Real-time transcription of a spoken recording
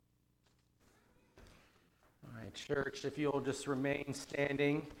right, church, if you'll just remain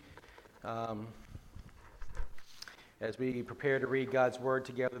standing as we prepare to read God's Word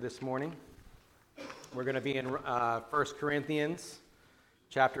together this morning. We're going to be in 1 Corinthians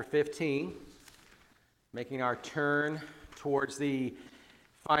chapter 15, making our turn towards the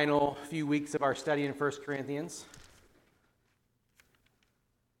final few weeks of our study in 1 Corinthians.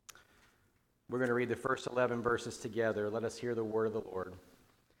 We're going to read the first 11 verses together. Let us hear the word of the Lord.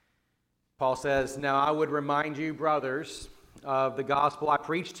 Paul says, "Now I would remind you, brothers, of the gospel I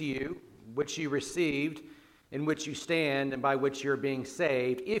preached to you, which you received, in which you stand, and by which you're being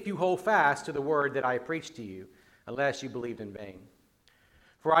saved, if you hold fast to the word that I preached to you, unless you believed in vain.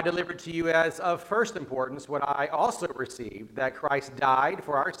 For I delivered to you as of first importance what I also received, that Christ died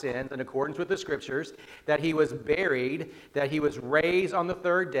for our sins in accordance with the Scriptures, that he was buried, that he was raised on the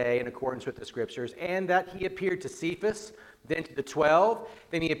third day in accordance with the Scriptures, and that he appeared to Cephas, then to the 12,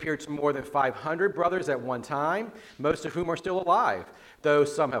 then he appeared to more than 500 brothers at one time, most of whom are still alive, though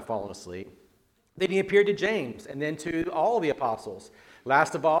some have fallen asleep. Then he appeared to James, and then to all the apostles.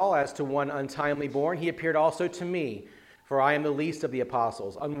 Last of all, as to one untimely born, he appeared also to me, for I am the least of the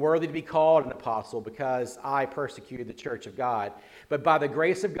apostles, unworthy to be called an apostle, because I persecuted the church of God. But by the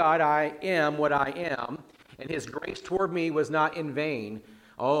grace of God I am what I am, and his grace toward me was not in vain.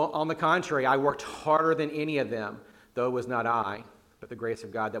 On the contrary, I worked harder than any of them, though it was not I, but the grace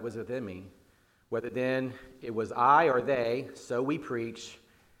of God that was within me. Whether then it was I or they, so we preach,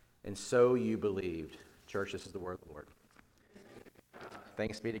 and so you believed." Church, this is the word of the Lord.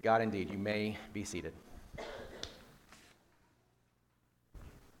 Thanks be to God indeed. You may be seated.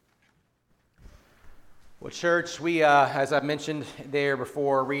 Well, church, we, as I mentioned there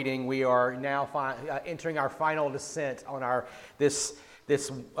before reading, we are now entering our final descent on this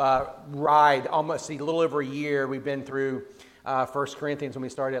ride. Almost a little over a year we've been through 1 Corinthians when we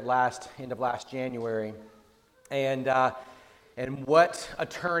started end of last January, and what a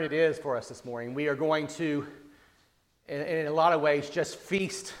turn it is for us this morning. We are going to, in a lot of ways, just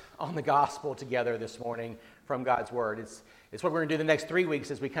feast on the gospel together this morning from God's Word. It's what we're going to do the next 3 weeks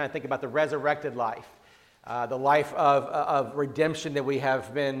as we kind of think about the resurrected life. The life of redemption that we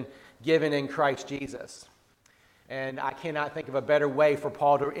have been given in Christ Jesus. And I cannot think of a better way for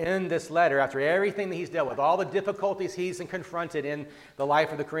Paul to end this letter after everything that he's dealt with, all the difficulties he's confronted in the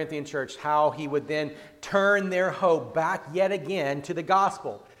life of the Corinthian church, how he would then turn their hope back yet again to the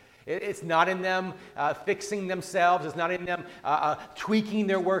gospel. It's not in them fixing themselves. It's not in them tweaking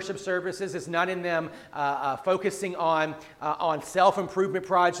their worship services. It's not in them focusing on self-improvement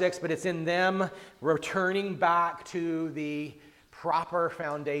projects, but it's in them returning back to the proper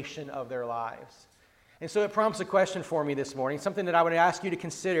foundation of their lives. And so it prompts a question for me this morning, something that I would ask you to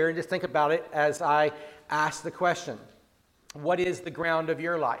consider and just think about it as I ask the question. What is the ground of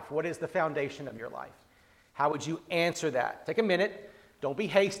your life? What is the foundation of your life? How would you answer that? Take a minute. Don't be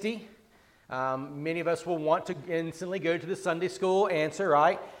hasty. Many of us will want to instantly go to the Sunday school answer,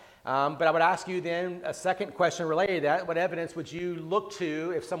 right? But I would ask you then a second question related to that. What evidence would you look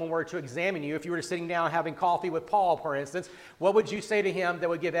to if someone were to examine you? If you were sitting down having coffee with Paul, for instance, what would you say to him that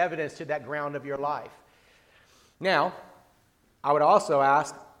would give evidence to that ground of your life? Now, I would also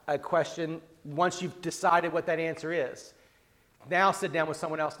ask a question once you've decided what that answer is. Now sit down with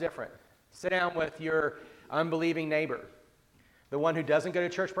someone else different. Sit down with your unbelieving neighbor. The one who doesn't go to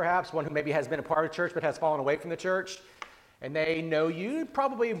church, perhaps, one who maybe has been a part of church but has fallen away from the church, and they know you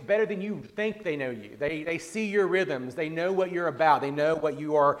probably better than you think they know you. They see your rhythms. They know what you're about. They know what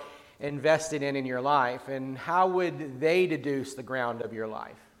you are invested in your life. And how would they deduce the ground of your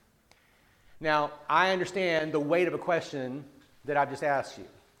life? Now, I understand the weight of a question that I've just asked you.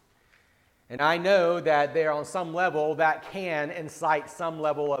 And I know that there on some level that can incite some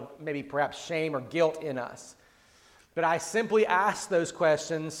level of maybe perhaps shame or guilt in us. But I simply ask those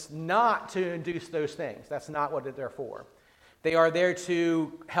questions not to induce those things. That's not what they're for. They are there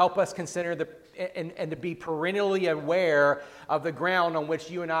to help us consider and to be perennially aware of the ground on which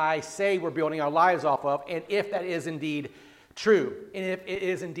you and I say we're building our lives off of, and if that is indeed true, and if it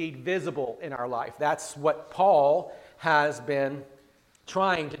is indeed visible in our life. That's what Paul has been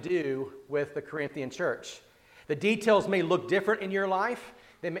trying to do with the Corinthian church. The details may look different in your life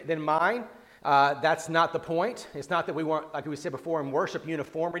than mine. That's not the point. It's not that we want, like we said before, in worship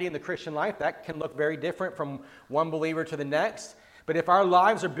uniformity in the Christian life. That can look very different from one believer to the next. But if our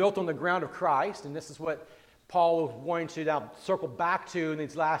lives are built on the ground of Christ, and this is what Paul was wanting to now circle back to in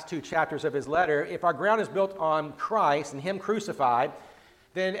these last 2 chapters of his letter, if our ground is built on Christ and him crucified,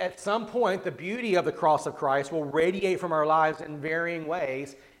 then at some point the beauty of the cross of Christ will radiate from our lives in varying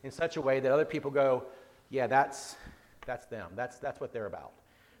ways in such a way that other people go, yeah, that's them. That's what they're about.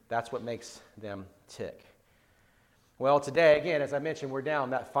 That's what makes them tick. Well, today, again, as I mentioned, we're down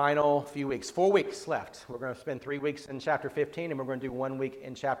that final few weeks. 4 weeks left. We're going to spend 3 weeks in chapter 15, and we're going to do 1 week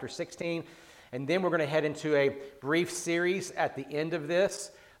in chapter 16. And then we're going to head into a brief series at the end of this,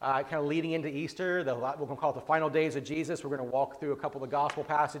 kind of leading into Easter. We're going to call it the final days of Jesus. We're going to walk through a couple of the gospel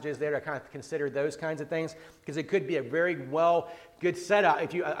passages there to kind of consider those kinds of things, because it could be a very good setup,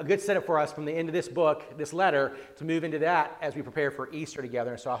 a good setup for us from the end of this book, this letter, to move into that as we prepare for Easter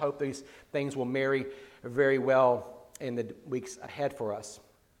together. And so I hope these things will marry very well in the weeks ahead for us.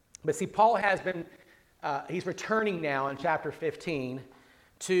 But see, Paul has been, he's returning now in chapter 15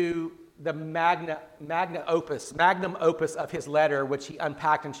 to the magnum opus of his letter, which he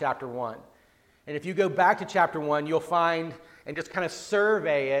unpacked in chapter 1. And if you go back to chapter 1, you'll find, and just kind of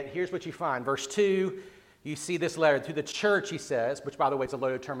survey it, here's what you find. Verse 2, you see this letter to the church, he says, which by the way is a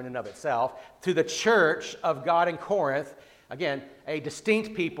loaded term in and of itself, to the church of God in Corinth, again, a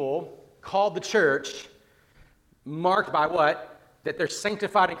distinct people called the church, marked by what? That they're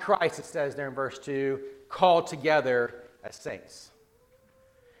sanctified in Christ, it says there in verse 2, called together as saints.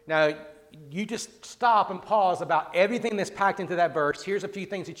 Now, you just stop and pause about everything that's packed into that verse. Here's a few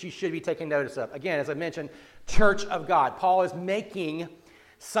things that you should be taking notice of. Again, as I mentioned, church of God. Paul is making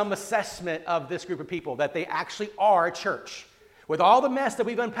some assessment of this group of people, that they actually are a church. With all the mess that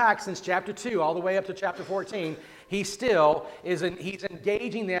we've unpacked since chapter 2 all the way up to chapter 14, he still he's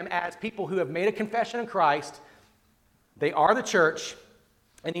engaging them as people who have made a confession in Christ. They are the church,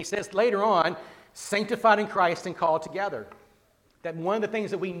 and he says later on, sanctified in Christ and called together. That one of the things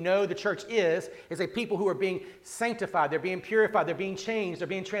that we know the church is a people who are being sanctified, they're being purified, they're being changed, they're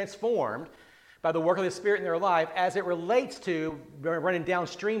being transformed by the work of the Spirit in their life as it relates to running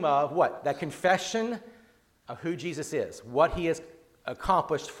downstream of what? That confession of who Jesus is, what he has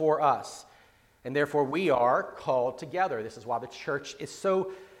accomplished for us. And therefore we are called together. This is why the church is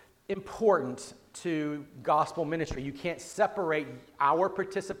so important to gospel ministry. You can't separate our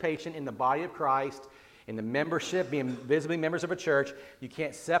participation in the body of Christ, in the membership, being visibly members of a church. You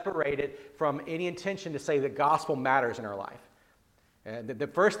can't separate it from any intention to say the gospel matters in our life. And the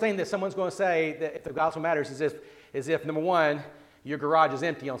first thing that someone's going to say that if the gospel matters is if number one, your garage is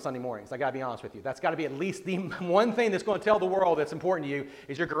empty on Sunday mornings. I got to be honest with you. That's got to be at least the one thing that's going to tell the world that's important to you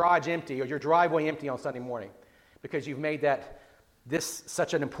is your garage empty or your driveway empty on Sunday morning, because you've made this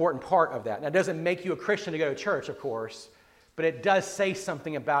such an important part of that. Now, it doesn't make you a Christian to go to church, of course, but it does say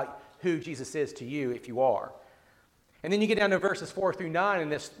something about who Jesus is to you if you are. And then you get down to verses 4 through 9 in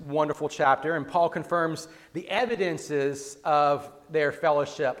this wonderful chapter, and Paul confirms the evidences of their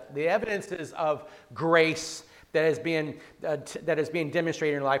fellowship, the evidences of grace that is being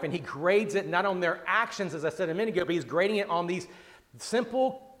demonstrated in life. And he grades it not on their actions, as I said a minute ago, but he's grading it on these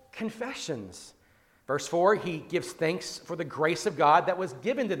simple confessions. Verse 4, he gives thanks for the grace of God that was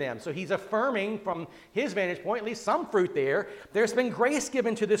given to them. So he's affirming from his vantage point, at least some fruit there, there's been grace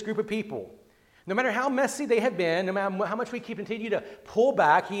given to this group of people. No matter how messy they have been, no matter how much we continue to pull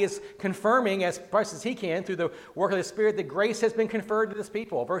back, he is confirming as best as he can through the work of the Spirit that grace has been conferred to this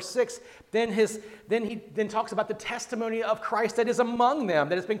people. Verse 6, then he talks about the testimony of Christ that is among them,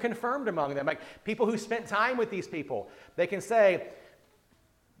 that has been confirmed among them. Like people who spent time with these people, they can say,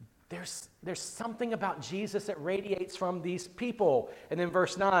 there's something about Jesus that radiates from these people. And then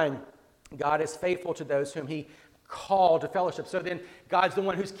verse 9, God is faithful to those whom he called to fellowship. So then God's the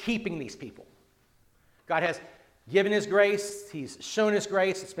one who's keeping these people. God has given his grace. He's shown his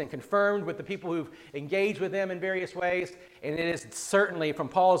grace. It's been confirmed with the people who've engaged with him in various ways. And it is certainly, from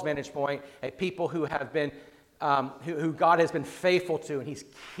Paul's vantage point, a people who have been, who God has been faithful to, and he's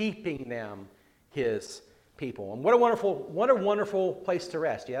keeping them his people. And what a wonderful place to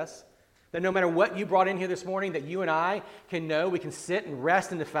rest, yes? That no matter what you brought in here this morning, that you and I can know, we can sit and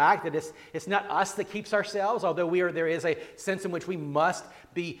rest in the fact that it's not us that keeps ourselves, although there is a sense in which we must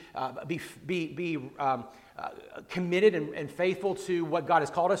be committed and faithful to what God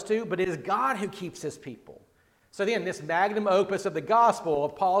has called us to, but it is God who keeps his people. So then, this magnum opus of the gospel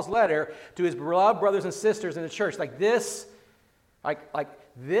of Paul's letter to his beloved brothers and sisters in the church, this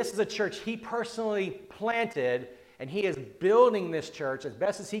is a church he personally planted, and he is building this church as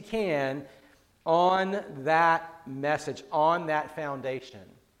best as he can on that message, on that foundation.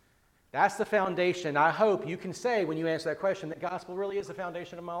 That's the foundation. I hope you can say when you answer that question that gospel really is the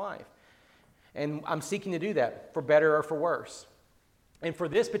foundation of my life. And I'm seeking to do that for better or for worse. And for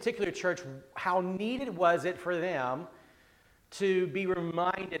this particular church, how needed was it for them to be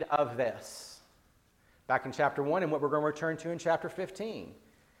reminded of this? Back in chapter 1 and what we're going to return to in chapter 15.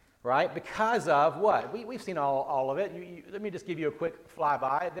 Right? Because of what? We've seen all of it. Let me just give you a quick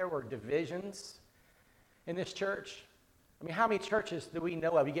flyby. There were divisions in this church. I mean, how many churches do we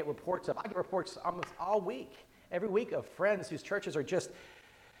know of? You get reports of. I get reports almost all week. every week of friends whose churches are just,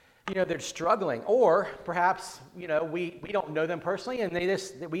 they're struggling. Or perhaps, we don't know them personally, and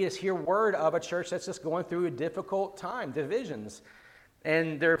we just hear word of a church that's just going through a difficult time, divisions,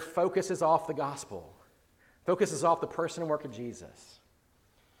 and their focus is off the gospel. Focus is off the person and work of Jesus.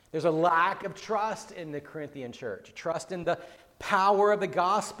 There's a lack of trust in the Corinthian church, trust in the power of the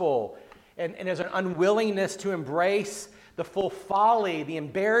gospel, and there's an unwillingness to embrace the full folly, the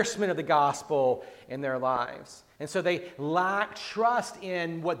embarrassment of the gospel in their lives. And so they lack trust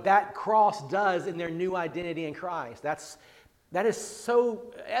in what that cross does in their new identity in Christ. That is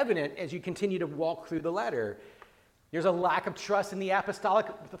so evident as you continue to walk through the letter. There's a lack of trust in the apostolic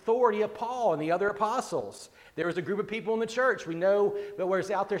authority of Paul and the other apostles. There was a group of people in the church we know that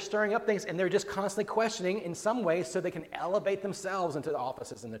was out there stirring up things, and they're just constantly questioning in some ways so they can elevate themselves into the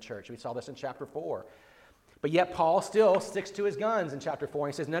offices in the church. We saw this in chapter 4. But yet Paul still sticks to his guns in chapter 4.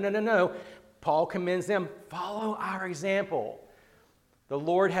 He says, no. Paul commends them, follow our example. The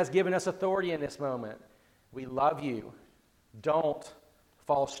Lord has given us authority in this moment. We love you. Don't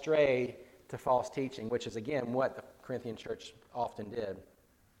fall astray to false teaching, which is, again, what the Corinthian church often did.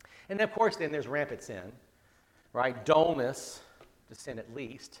 And, of course, then there's rampant sin, right? Dullness to sin at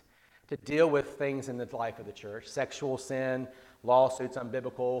least, to deal with things in the life of the church. Sexual sin, lawsuits,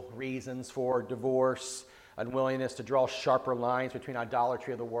 unbiblical reasons for divorce, unwillingness to draw sharper lines between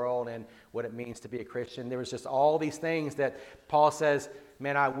idolatry of the world and what it means to be a Christian. There was just all these things that Paul says,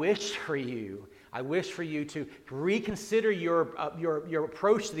 man, I wish for you to reconsider your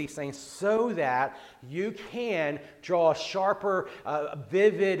approach to these things so that you can draw a sharper,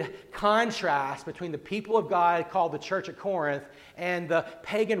 vivid contrast between the people of God called the church at Corinth and the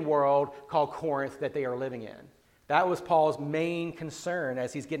pagan world called Corinth that they are living in. That was Paul's main concern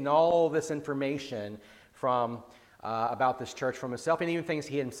as he's getting all this information from about this church from himself and even things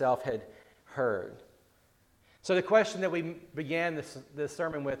he himself had heard. So the question that we began this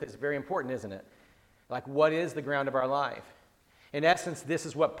sermon with is very important, isn't it? Like, what is the ground of our life? In essence, this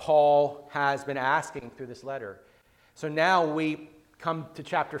is what Paul has been asking through this letter. So now we come to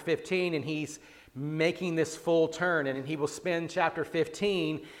chapter 15, and he's making this full turn, and he will spend chapter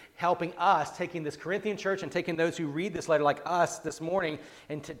 15 helping us, taking this Corinthian church and taking those who read this letter like us this morning,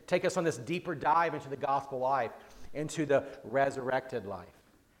 and to take us on this deeper dive into the gospel life, into the resurrected life.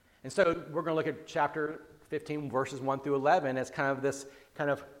 And so we're going to look at chapter 15, verses 1 through 11 as kind of this kind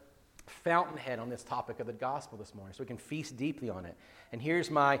of fountainhead on this topic of the gospel this morning, so we can feast deeply on it. And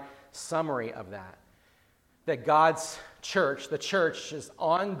here's my summary of that. That God's church, the church's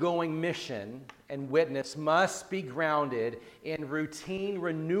ongoing mission and witness must be grounded in routine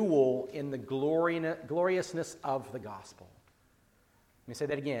renewal in the gloriousness of the gospel. Let me say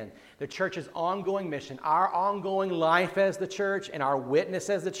that again. The church's ongoing mission, our ongoing life as the church and our witness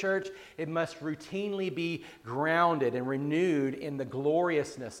as the church, it must routinely be grounded and renewed in the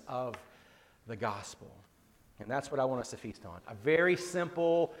gloriousness of the gospel. And that's what I want us to feast on. A very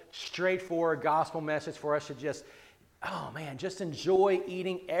simple, straightforward gospel message for us to just enjoy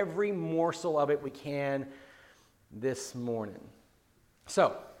eating every morsel of it we can this morning.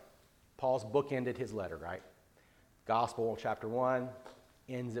 So, Paul's bookended his letter, right? Gospel, chapter 1,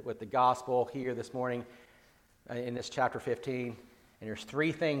 ends it with the gospel here this morning in this chapter 15. And there's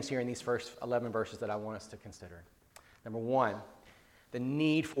three things here in these first 11 verses that I want us to consider. Number one, the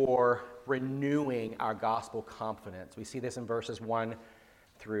need for renewing our gospel confidence. We see this in verses 1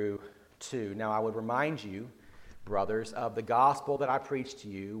 through 2. Now I would remind you, brothers, of the gospel that I preached to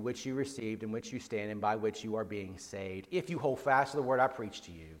you, which you received, in which you stand, and by which you are being saved, if you hold fast to the word I preached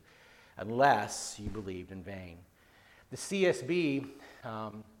to you, unless you believed in vain. The CSB,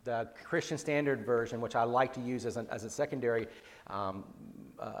 the Christian Standard Version, which I like to use as a secondary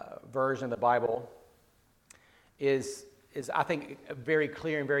version of the Bible, is I think very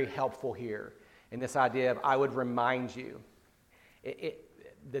clear and very helpful here in this idea of I would remind you.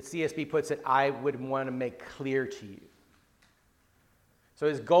 The CSB puts it, I would want to make clear to you. So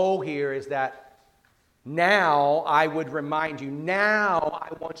his goal here is that now I would remind you. Now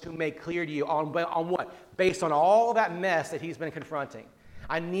I want to make clear to you on what? Based on all that mess that he's been confronting.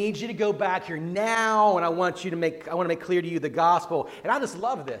 I need you to go back here now, and I want to make clear to you the gospel. And I just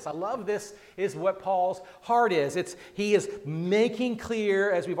love this. I love this is what Paul's heart is. He is making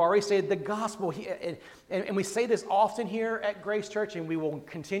clear, as we've already said, the gospel. And we say this often here at Grace Church, and we will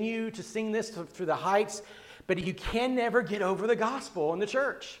continue to sing this through the heights, but you can never get over the gospel in the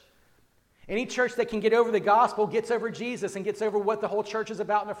church. Any church that can get over the gospel gets over Jesus and gets over what the whole church is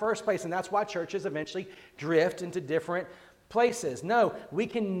about in the first place, and that's why churches eventually drift into different places. No, we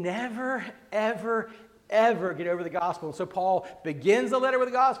can never, ever, ever get over the gospel. And so Paul begins the letter with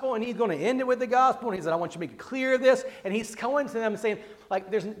the gospel, and he's going to end it with the gospel. And he said, I want you to make it clear of this. And he's going to them and saying, like,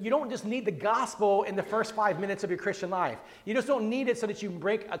 you don't just need the gospel in the first 5 minutes of your Christian life. You just don't need it so that you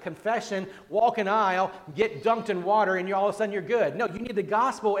break a confession, walk an aisle, get dunked in water, and all of a sudden you're good. No, you need the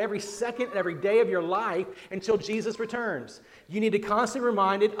gospel every second and every day of your life until Jesus returns. You need to constantly be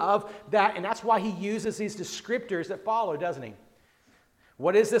reminded of that, and that's why he uses these descriptors that follow, doesn't he?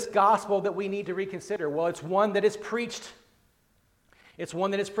 What is this gospel that we need to reconsider? Well, it's one that is preached. It's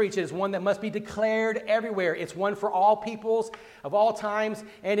one that is preached. It is one that must be declared everywhere. It's one for all peoples of all times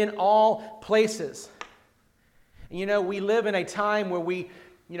and in all places. And, we live in a time where we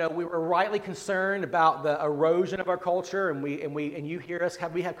were rightly concerned about the erosion of our culture, and you hear us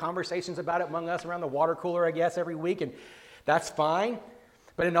we have conversations about it among us around the water cooler, I guess, every week, and that's fine.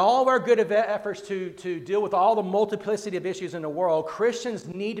 But in all of our good efforts to deal with all the multiplicity of issues in the world, Christians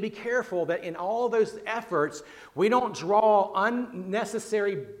need to be careful that in all of those efforts, we don't draw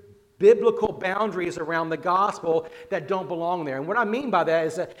unnecessary biblical boundaries around the gospel that don't belong there. And what I mean by that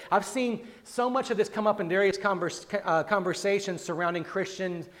is that I've seen so much of this come up in various conversations surrounding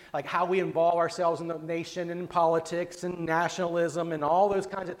Christians, like how we involve ourselves in the nation and in politics and nationalism and all those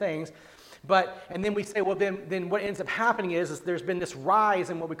kinds of things. And then we say, well, then what ends up happening is there's been this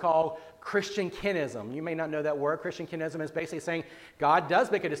rise in what we call Christian kinism. You may not know that word. Christian kinism is basically saying God does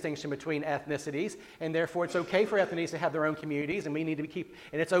make a distinction between ethnicities, and therefore it's okay for ethnicities to have their own communities, and we need to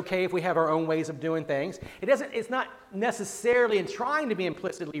and it's okay if we have our own ways of doing things. It's not necessarily in trying to be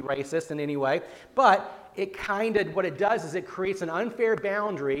implicitly racist in any way, but what it does is it creates an unfair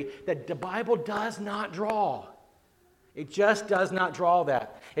boundary that the Bible does not draw. It just does not draw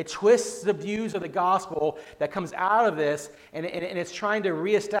that. It twists the views of the gospel that comes out of this, and it's trying to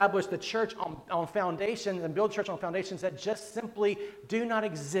reestablish the church on foundations and build church on foundations that just simply do not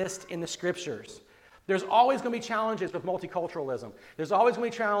exist in the Scriptures. There's always going to be challenges with multiculturalism. There's always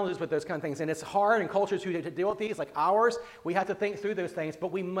going to be challenges with those kind of things. And it's hard in cultures to deal with these, like ours. We have to think through those things.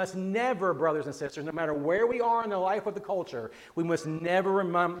 But we must never, brothers and sisters, no matter where we are in the life of the culture, we must never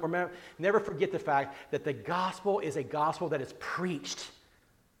never forget the fact that the gospel is a gospel that is preached.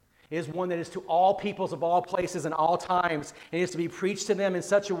 It is one that is to all peoples of all places and all times. And it is to be preached to them in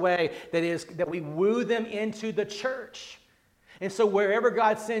such a way that we woo them into the church. And so wherever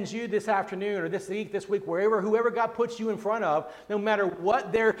God sends you this afternoon or this week, whoever God puts you in front of, no matter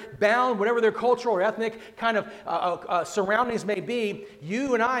what their whatever their cultural or ethnic kind of surroundings may be,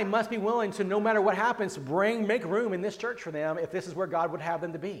 you and I must be willing to, no matter what happens, make room in this church for them if this is where God would have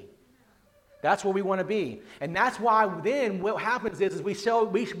them to be. That's where we want to be. And that's why then what happens is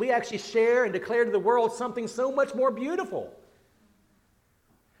we actually share and declare to the world something so much more beautiful.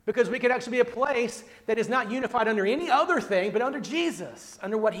 Because we could actually be a place that is not unified under any other thing, but under Jesus,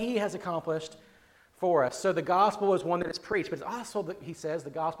 under what he has accomplished for us. So the gospel is one that is preached, but it's also, he says, the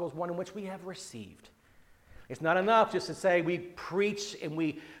gospel is one in which we have received. It's not enough just to say we preach and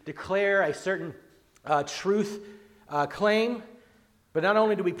we declare a certain truth claim, but not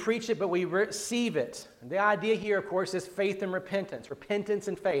only do we preach it, but we receive it. And the idea here, of course, is faith and repentance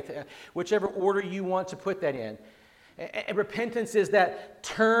and faith, whichever order you want to put that in. And repentance is that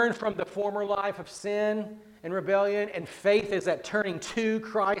turn from the former life of sin and rebellion, and faith is that turning to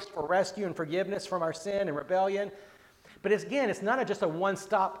Christ for rescue and forgiveness from our sin and rebellion. But it's not just a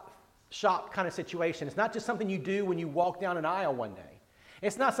one-stop shop kind of situation. It's not just something you do when you walk down an aisle one day.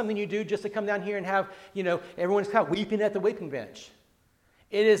 It's not something you do just to come down here and have, everyone's kind of weeping at the weeping bench.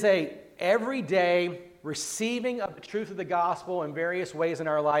 It is a everyday receiving of the truth of the gospel in various ways in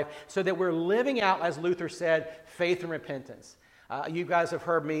our life so that we're living out, as Luther said, faith and repentance. You guys have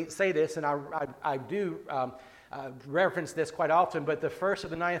heard me say this, and I do reference this quite often, but the first of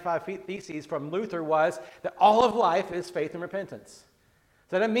the 95 Theses from Luther was that all of life is faith and repentance.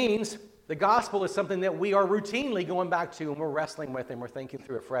 So that means the gospel is something that we are routinely going back to and we're wrestling with and we're thinking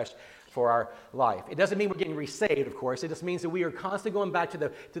through it fresh for our life. It doesn't mean we're getting resaved, of course. It just means that we are constantly going back to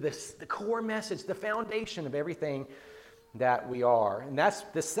the core message, the foundation of everything that we are. And that's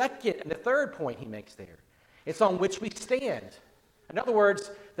the second and the third point he makes there. It's on which we stand. In other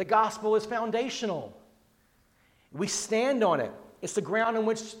words, the gospel is foundational. We stand on it. It's the ground on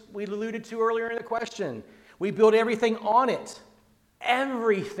which we alluded to earlier in the question. We build everything on it.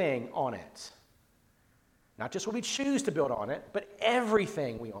 Everything on it. Not just what we choose to build on it, but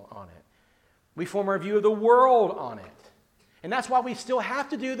everything on it. We form our view of the world on it. And that's why we still have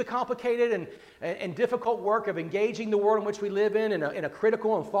to do the complicated and difficult work of engaging the world in which we live in a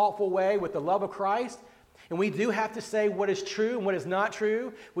critical and thoughtful way with the love of Christ. And we do have to say what is true and what is not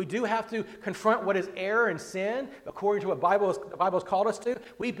true. We do have to confront what is error and sin, according to what the Bible has called us to.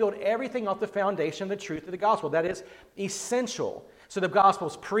 We build everything off the foundation of the truth of the gospel. That is essential. So the gospel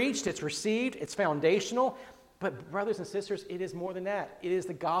is preached, it's received, it's foundational. But brothers and sisters, it is more than that. It is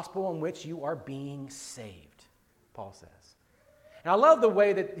the gospel in which you are being saved, Paul says. And I love the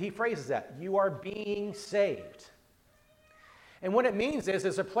way that he phrases that. You are being saved. And what it means is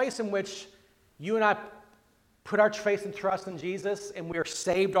there's a place in which you and I put our faith and trust in Jesus and we are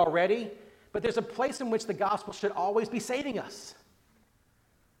saved already. But there's a place in which the gospel should always be saving us.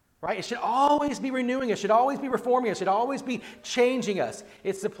 Right? It should always be renewing us. It should always be reforming us. It should always be changing us.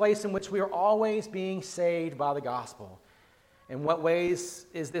 It's the place in which we are always being saved by the gospel. In what ways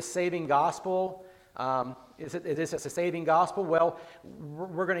is this saving gospel? Is this a saving gospel? Well,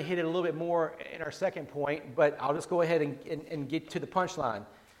 we're going to hit it a little bit more in our second point, but I'll just go ahead and get to the punchline.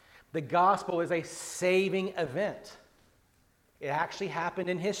 The gospel is a saving event. It actually happened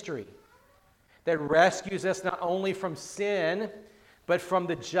in history that rescues us not only from sin, but from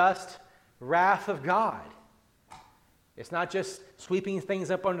the just wrath of God. It's not just sweeping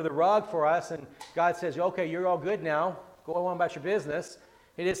things up under the rug for us and God says, okay, you're all good now. Go on about your business.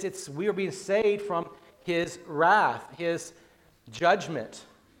 We are being saved from His wrath, His judgment.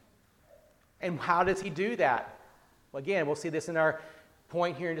 And how does He do that? Well, again, we'll see this in our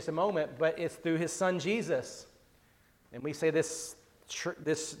point here in just a moment, but it's through His Son Jesus. And we say this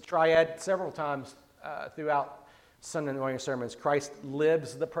triad several times throughout Sunday morning sermons. Christ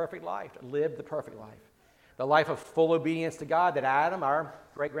lives the perfect life, lived the perfect life. The life of full obedience to God that Adam, our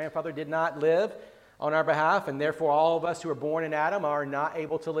great-grandfather, did not live on our behalf, and therefore all of us who are born in Adam are not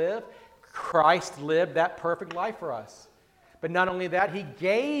able to live. Christ lived that perfect life for us. But not only that, He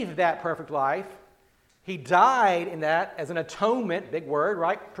gave that perfect life. He died in that as an atonement, big word,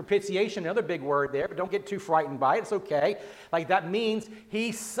 right? Propitiation, another big word there, but don't get too frightened by it. It's okay. Like that means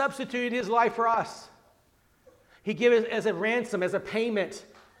He substituted His life for us. He gave it as a ransom, as a payment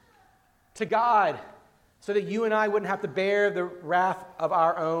to God, so that you and I wouldn't have to bear the wrath of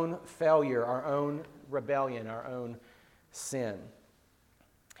our own failure, our own rebellion, our own sin.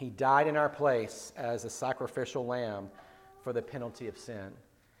 He died in our place as a sacrificial lamb for the penalty of sin.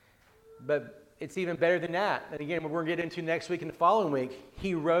 But it's even better than that. And again, we're going to get into next week and the following week.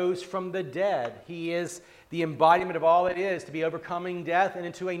 He rose from the dead. He is the embodiment of all it is to be overcoming death and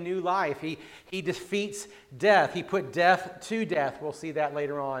into a new life. He defeats death. He put death to death. We'll see that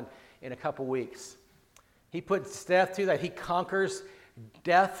later on in a couple weeks. He puts death to that. He conquers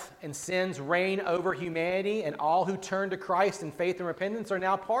death and sin's reign over humanity, and all who turn to Christ in faith and repentance are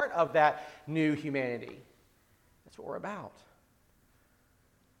now part of that new humanity. That's what we're about.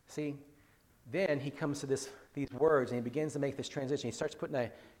 See, then he comes to these words and he begins to make this transition. He starts putting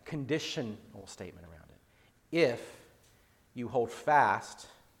a conditional statement around it. If you hold fast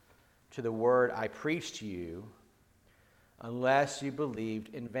to the word I preached to you, unless you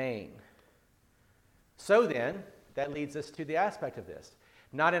believed in vain. So then, that leads us to the aspect of this.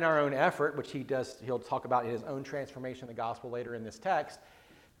 Not in our own effort, which he'll talk about in his own transformation of the gospel later in this text,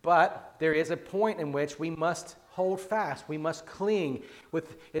 but there is a point in which we must hold fast. We must cling to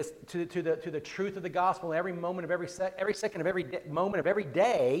the truth of the gospel in every moment of every second of every moment of every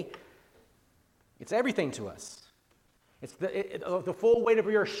day. It's everything to us. It's the full weight of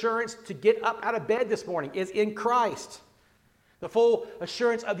your assurance to get up out of bed this morning is in Christ. The full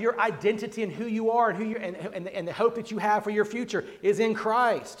assurance of your identity and who you are and the hope that you have for your future is in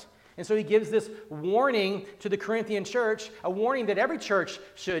Christ. And so he gives this warning to the Corinthian church, a warning that every church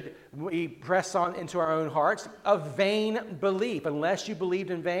should press on into our own hearts, of vain belief. Unless you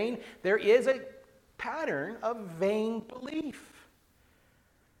believed in vain, there is a pattern of vain belief.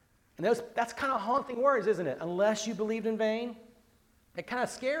 And that's kind of haunting words, isn't it? Unless you believed in vain. It's kind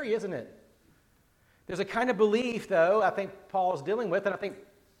of scary, isn't it? There's a kind of belief, though, I think Paul is dealing with, and I think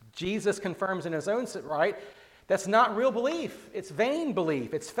Jesus confirms in his own right, that's not real belief. It's vain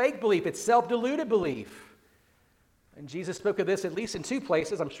belief. It's fake belief. It's self-deluded belief. And Jesus spoke of this at least in two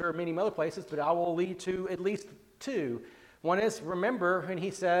places. I'm sure many other places, but I will lead to at least two. One is, remember, when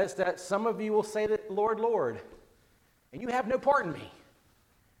he says that some of you will say that, Lord, Lord, and you have no part in me.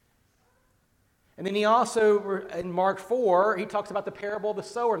 And then he also, in Mark 4, he talks about the parable of the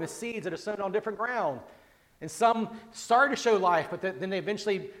sower and the seeds that are sown on different ground. And some started to show life, but then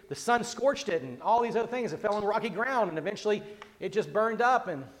the sun scorched it and all these other things. It fell on rocky ground, and eventually it just burned up,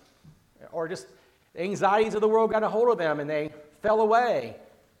 or just the anxieties of the world got a hold of them and they fell away.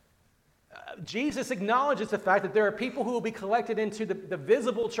 Jesus acknowledges the fact that there are people who will be collected into the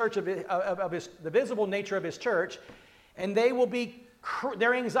visible church the visible nature of his church, and they will be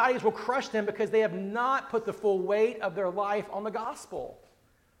their anxieties will crush them because they have not put the full weight of their life on the gospel.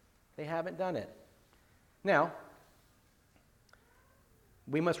 They haven't done it. Now,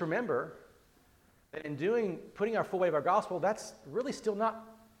 we must remember that in putting our full weight of our gospel, that's really still not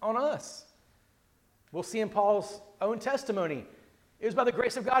on us. We'll see in Paul's own testimony, it was by the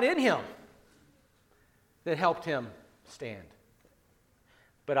grace of God in him that helped him stand.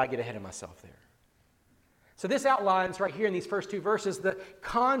 But I get ahead of myself there. So this outlines right here in these first 2 verses the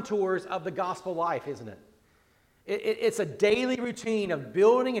contours of the gospel life, isn't it? It's a daily routine of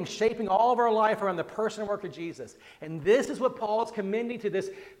building and shaping all of our life around the person and work of Jesus. And this is what Paul is commending to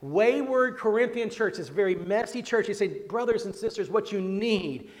this wayward Corinthian church, this very messy church. He said, brothers and sisters, what you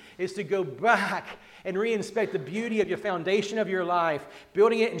need is to go back and re-inspect the beauty of your foundation of your life,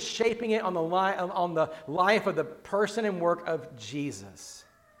 building it and shaping it on the life of the person and work of Jesus.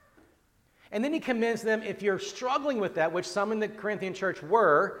 And then he commends them, if you're struggling with that, which some in the Corinthian church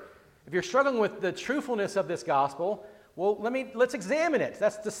were, if you're struggling with the truthfulness of this gospel, well, let's examine it.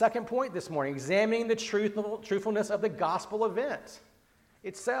 That's the second point this morning, examining the truthfulness of the gospel event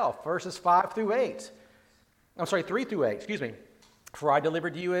itself, verses 3 through 8. For I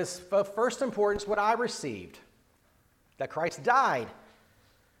delivered to you as of first importance what I received, that Christ died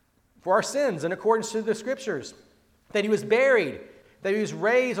for our sins in accordance to the Scriptures, that he was buried, that he was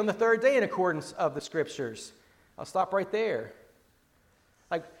raised on the third day in accordance of the Scriptures. I'll stop right there.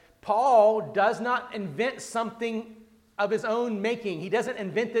 Paul does not invent something of his own making. He doesn't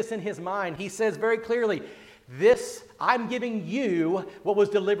invent this in his mind. He says very clearly, I'm giving you what was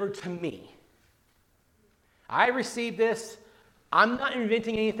delivered to me. I received this. I'm not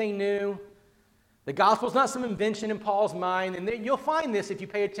inventing anything new. The gospel is not some invention in Paul's mind. And you'll find this if you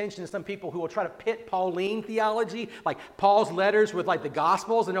pay attention to some people who will try to pit Pauline theology, like Paul's letters with like the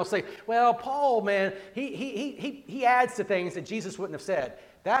gospels, and they'll say, well, Paul, man, he adds to things that Jesus wouldn't have said.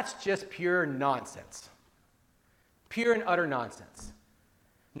 That's just pure nonsense. Pure and utter nonsense.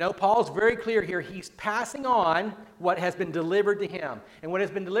 No, Paul's very clear here. He's passing on what has been delivered to him. And what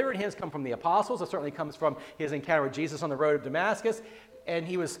has been delivered to him has come from the apostles. It certainly comes from his encounter with Jesus on the road of Damascus. And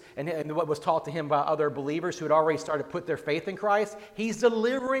what was taught to him by other believers who had already started to put their faith in Christ. He's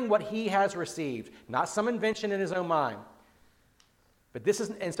delivering what he has received, not some invention in his own mind.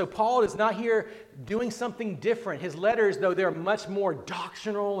 And so Paul is not here doing something different. His letters, though they're much more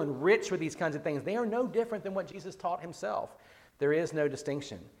doctrinal and rich with these kinds of things, they are no different than what Jesus taught himself. There is no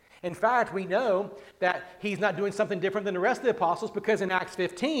distinction. In fact, we know that he's not doing something different than the rest of the apostles because in Acts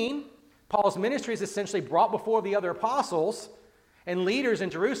 15, Paul's ministry is essentially brought before the other apostles and leaders in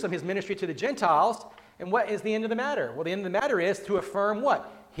Jerusalem, his ministry to the Gentiles. And what is the end of the matter? Well, the end of the matter is to affirm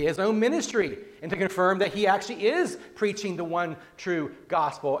what? His own ministry, and to confirm that he actually is preaching the one true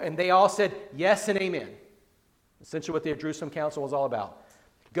gospel. And they all said yes and amen. Essentially what the Jerusalem Council was all about.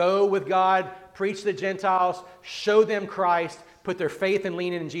 Go with God, preach to the Gentiles, show them Christ, put their faith and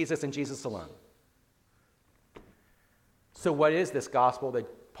lean in Jesus and Jesus alone. So what is this gospel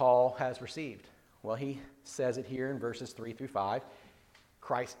that Paul has received? Well, he says it here in verses 3 through 5.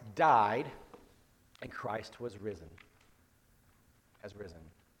 Christ died and Christ was risen. Has risen.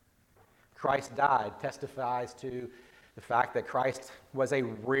 Christ died testifies to the fact that Christ was a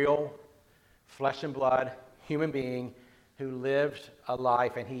real flesh and blood human being who lived a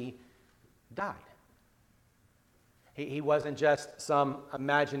life and he died. He wasn't just some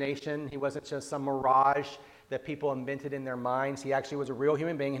imagination. He wasn't just some mirage that people invented in their minds. He actually was a real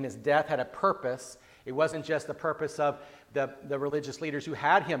human being, and his death had a purpose. It wasn't just the purpose of the religious leaders who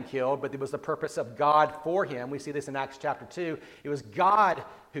had him killed, but it was the purpose of God for him. We see this in Acts chapter 2. It was God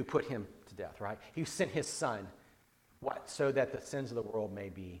who put him to death, right? He sent his son. What? So that the sins of the world may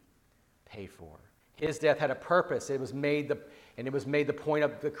be paid for. His death had a purpose. It was made the point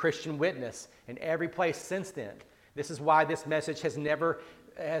of the Christian witness in every place since then. This is why this message has never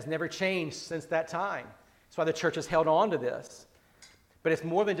changed since that time. That's why the church has held on to this. But it's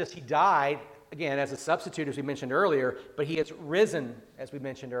more than just he died, again, as a substitute, as we mentioned earlier, but he has risen, as we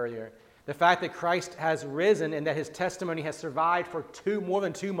mentioned earlier. The fact that Christ has risen and that his testimony has survived for more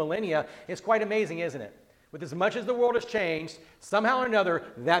than 2 millennia is quite amazing, isn't it? With as much as the world has changed, somehow or another,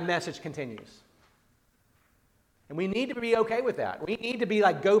 that message continues. And we need to be okay with that. We need to be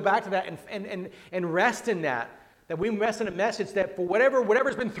go back to that and rest in that. That we rest in a message that for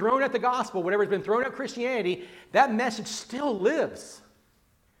whatever's been thrown at the gospel, whatever's been thrown at Christianity, that message still lives.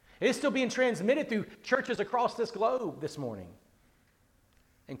 It is still being transmitted through churches across this globe this morning.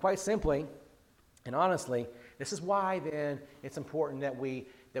 And quite simply and honestly, this is why then it's important that we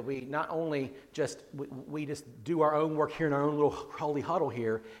we not only we just do our own work here in our own little holy huddle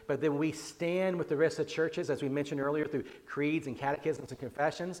here, but then we stand with the rest of the churches, as we mentioned earlier, through creeds and catechisms and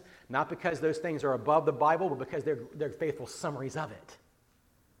confessions, not because those things are above the Bible, but because they're faithful summaries of it.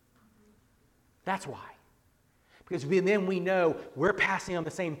 That's why. Because then we know we're passing on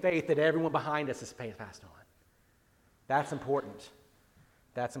the same faith that everyone behind us has passed on. That's important.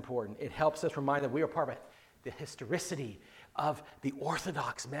 That's important. It helps us remind that we are part of the historicity of the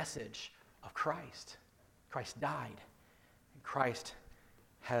orthodox message of Christ. Christ died, and Christ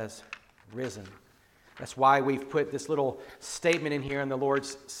has risen. That's why we've put this little statement in here in the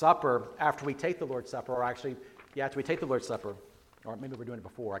Lord's Supper after we take the Lord's Supper, or actually, after we take the Lord's Supper. Or maybe we're doing it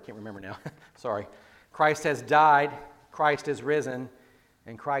before. I can't remember now. Sorry. Christ has died, Christ is risen,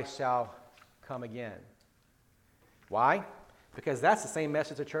 and Christ shall come again. Why? Because that's the same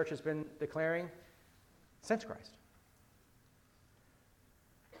message the church has been declaring since Christ.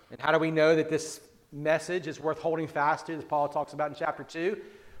 And how do we know that this message is worth holding fast to, as Paul talks about in chapter 2?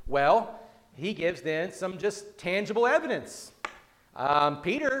 Well, he gives then some just tangible evidence.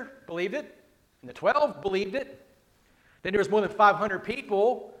 Peter believed it, and the 12 believed it. Then there was more than 500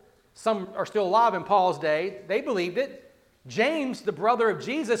 people. Some are still alive in Paul's day. They believed it. James, the brother of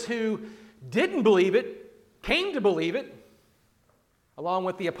Jesus, who didn't believe it, came to believe it, along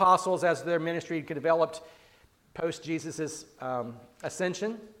with the apostles as their ministry developed post Jesus'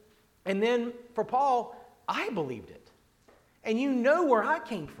 ascension. And then for Paul, I believed it. And you know where I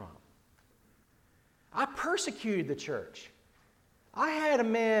came from. I persecuted the church. I had a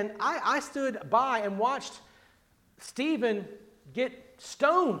man, I stood by and watched Stephen get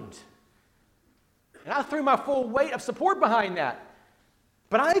stoned. And I threw my full weight of support behind that.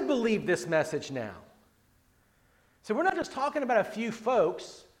 But I believe this message now. So we're not just talking about a few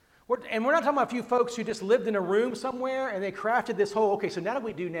folks, and we're not talking about a few folks who just lived in a room somewhere and they crafted this whole, okay, so now what do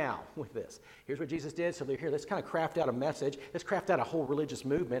we do now with this? Here's what Jesus did, so here, let's kind of craft out a message. Let's craft out a whole religious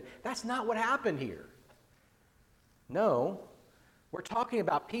movement. That's not what happened here. No, we're talking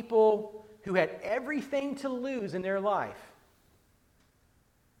about people who had everything to lose in their life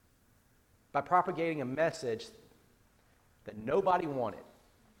by propagating a message that nobody wanted.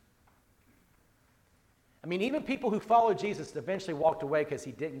 I mean, even people who followed Jesus eventually walked away because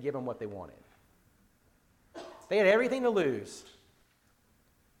he didn't give them what they wanted. They had everything to lose,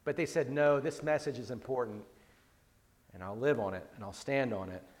 but they said, no, this message is important, and I'll live on it, and I'll stand on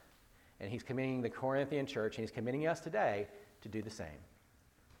it. And he's committing the Corinthian church, and he's committing us today to do the same.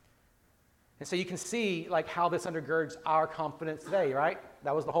 And so you can see like how this undergirds our confidence today, right?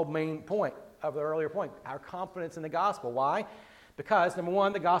 That was the whole main point of the earlier point, our confidence in the gospel. Why? Because, number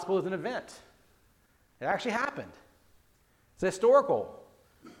one, the gospel is an event. It actually happened. It's historical.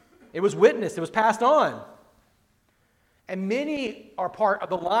 It was witnessed. It was passed on. And many are part of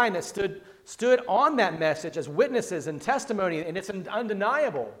the line that stood on that message as witnesses and testimony, and it's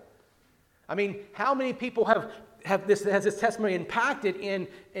undeniable. I mean, how many people has this testimony impacted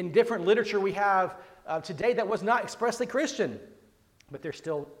in different literature we have today that was not expressly Christian? But there's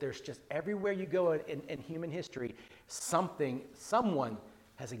just everywhere you go in human history, someone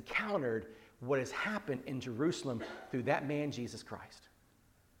has encountered what has happened in Jerusalem through that man, Jesus Christ.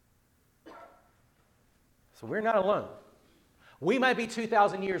 So we're not alone. We might be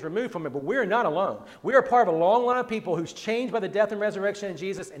 2,000 years removed from it, but we're not alone. We are part of a long line of people who's changed by the death and resurrection of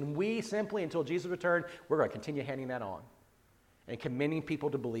Jesus, and we simply, until Jesus returns, we're going to continue handing that on and commending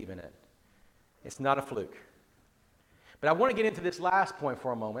people to believe in it. It's not a fluke. But I want to get into this last point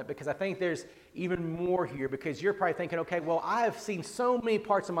for a moment because I think there's even more here, because you're probably thinking, okay, well, I have seen so many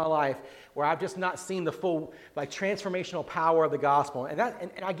parts of my life where I've just not seen the full transformational power of the gospel. And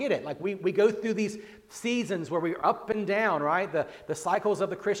I get it. Like we go through these seasons where we're up and down, right? The cycles of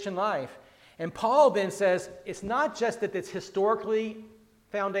the Christian life. And Paul then says, it's not just that it's historically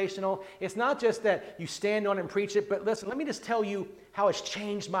foundational. It's not just that you stand on and preach it, but listen, let me just tell you how it's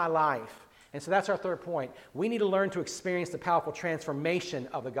changed my life. And so that's our third point. We need to learn to experience the powerful transformation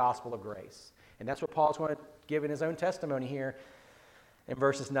of the gospel of grace. And that's what Paul's going to give in his own testimony here in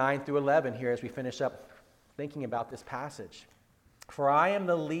verses 9 through 11 here as we finish up thinking about this passage. For I am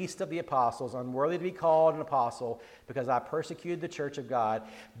the least of the apostles, unworthy to be called an apostle, because I persecuted the church of God.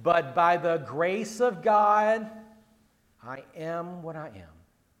 But by the grace of God, I am what I am.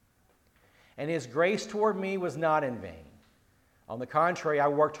 And his grace toward me was not in vain. On the contrary, I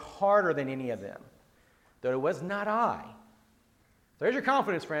worked harder than any of them, though it was not I. There's your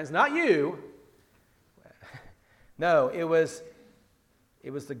confidence, friends, not you. No, it was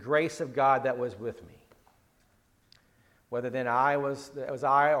the grace of God that was with me. Whether then it was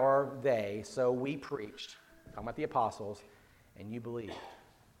I or they, so we preached, talking about the apostles, and you believed.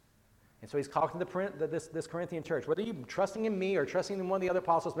 And so he's talking to this Corinthian church. Whether you're trusting in me or trusting in one of the other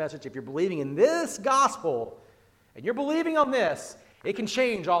apostles' message, if you're believing in this gospel and you're believing on this, it can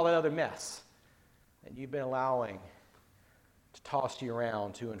change all that other mess that you've been allowing to toss you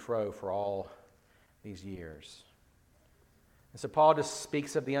around to and fro for all these years. And so Paul just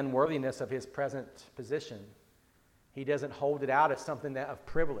speaks of the unworthiness of his present position. He doesn't hold it out as something of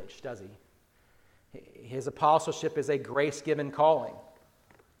privilege, does he? His apostleship is a grace-given calling.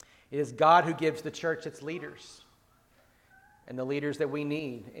 It is God who gives the church its leaders and the leaders that we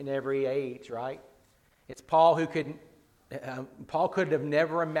need in every age, right? It's Paul who Paul could have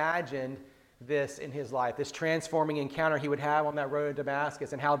never imagined this in his life, this transforming encounter he would have on that road to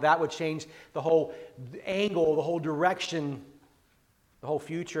Damascus, and how that would change the whole angle, the whole direction, the whole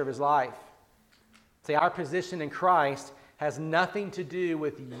future of his life. See, our position in Christ has nothing to do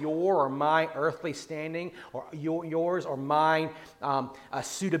with your or my earthly standing or yours or mine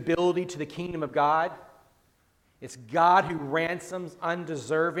suitability to the kingdom of God. It's God who ransoms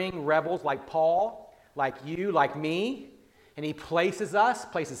undeserving rebels like Paul, like you, like me. And he places us,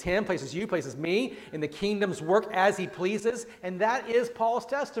 places him, places you, places me in the kingdom's work as he pleases. And that is Paul's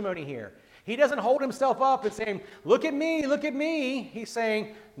testimony here. He doesn't hold himself up and saying, look at me, look at me. He's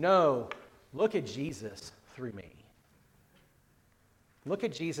saying, no, look at Jesus through me. Look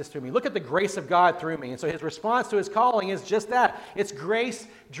at Jesus through me. Look at the grace of God through me. And so his response to his calling is just that. It's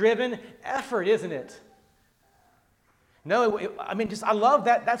grace-driven effort, isn't it? No, I love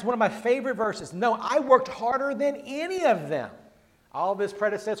that. That's one of my favorite verses. No, I worked harder than any of them. All of his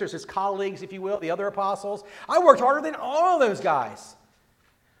predecessors, his colleagues, if you will, the other apostles. I worked harder than all of those guys.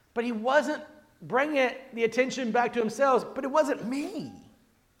 But he wasn't bringing the attention back to himself, but it wasn't me.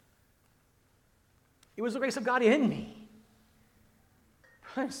 It was the grace of God in me.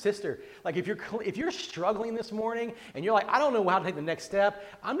 Sister, like if you're struggling this morning and you're like, I don't know how to take the next step,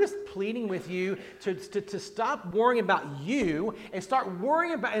 I'm just pleading with you to stop worrying about you and start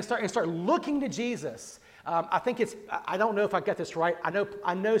worrying about and start looking to Jesus. I don't know if I got this right.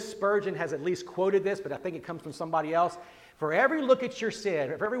 I know Spurgeon has at least quoted this, but I think it comes from somebody else. For every look at your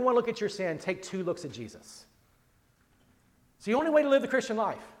sin, for every one look at your sin, take 2 looks at Jesus. It's the only way to live the Christian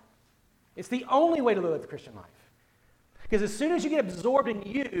life. It's the only way to live the Christian life. Because as soon as you get absorbed in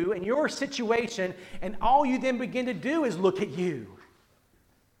you and your situation, and all you then begin to do is look at you.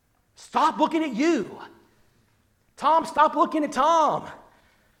 Stop looking at you. Tom, stop looking at Tom.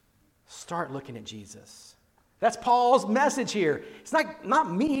 Start looking at Jesus. That's Paul's message here. It's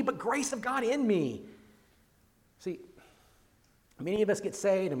not me, but grace of God in me. See, many of us get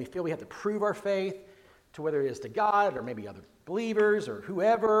saved and we feel we have to prove our faith to whether it is to God or maybe other believers or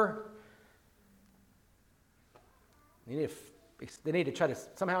whoever. They need to try to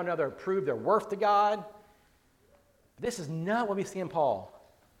somehow or another prove their worth to God. This is not what we see in Paul.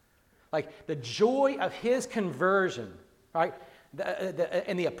 Like the joy of his conversion, right?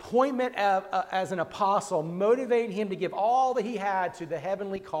 And the appointment as an apostle motivated him to give all that he had to the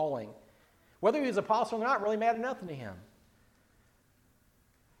heavenly calling. Whether he was an apostle or not really mattered nothing to him.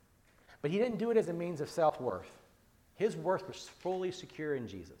 But he didn't do it as a means of self-worth. His worth was fully secure in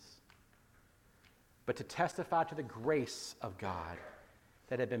Jesus. But to testify to the grace of God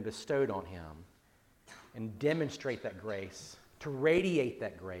that had been bestowed on him and demonstrate that grace, to radiate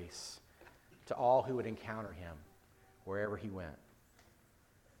that grace to all who would encounter him wherever he went.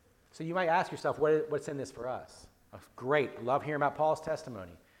 So you might ask yourself, what's in this for us? Great, I love hearing about Paul's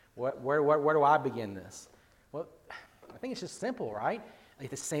testimony. Where do I begin this? Well, I think it's just simple, right?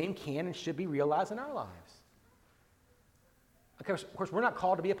 Like the same can and should be realized in our lives. Of course, we're not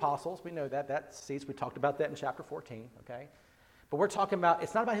called to be apostles. We know that. We talked about that in chapter 14, okay? But we're talking about,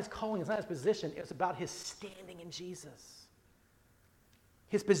 it's not about his calling, it's not his position, it's about his standing in Jesus.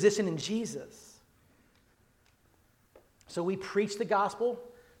 His position in Jesus. So we preach the gospel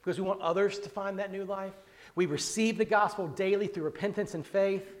because we want others to find that new life. We receive the gospel daily through repentance and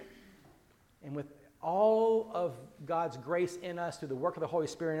faith. And with all of God's grace in us, through the work of the Holy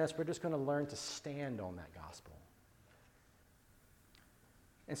Spirit in us, we're just going to learn to stand on that gospel.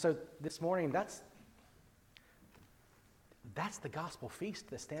 And so this morning, that's the gospel feast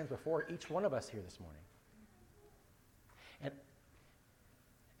that stands before each one of us here this morning.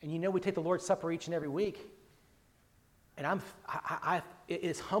 And you know, we take the Lord's Supper each and every week. And it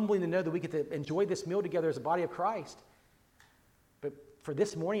is humbling to know that we get to enjoy this meal together as a body of Christ. But for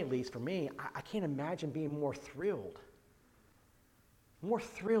this morning, at least, for me, I can't imagine being more thrilled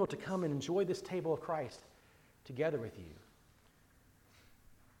to come and enjoy this table of Christ together with you.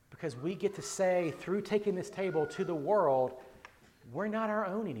 Because we get to say, through taking this table to the world, we're not our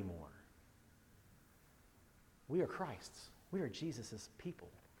own anymore. We are Christ's. We are Jesus' people.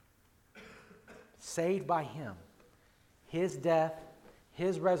 saved by him, his death,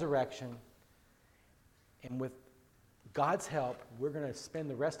 his resurrection, and with God's help, we're going to spend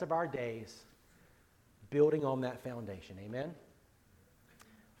the rest of our days building on that foundation. Amen?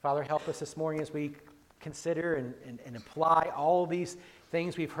 Father, help us this morning as we consider and apply all these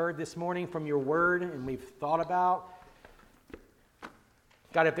things we've heard this morning from your word and we've thought about.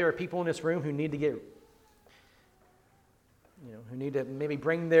 God, if there are people in this room who need to get, who need to maybe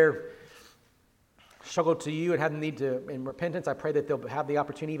bring their struggle to you and have the need to in repentance, I pray that they'll have the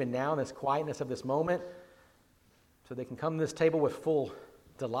opportunity even now in this quietness of this moment so they can come to this table with full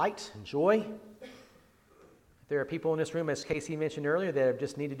delight and joy. If there are people in this room, as Casey mentioned earlier, that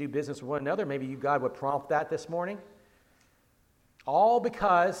just need to do business with one another, maybe you, God, would prompt that this morning. All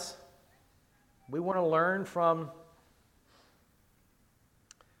because we want to learn from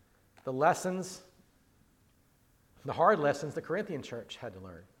the lessons, the hard lessons the Corinthian church had to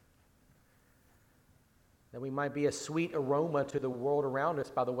learn. That we might be a sweet aroma to the world around us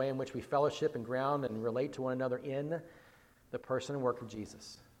by the way in which we fellowship and ground and relate to one another in the person and work of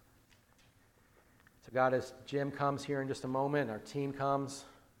Jesus. So God, as Jim comes here in just a moment, our team comes,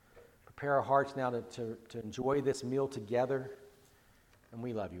 prepare our hearts now to enjoy this meal together. And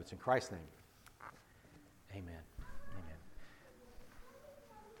we love you. It's in Christ's name. Amen.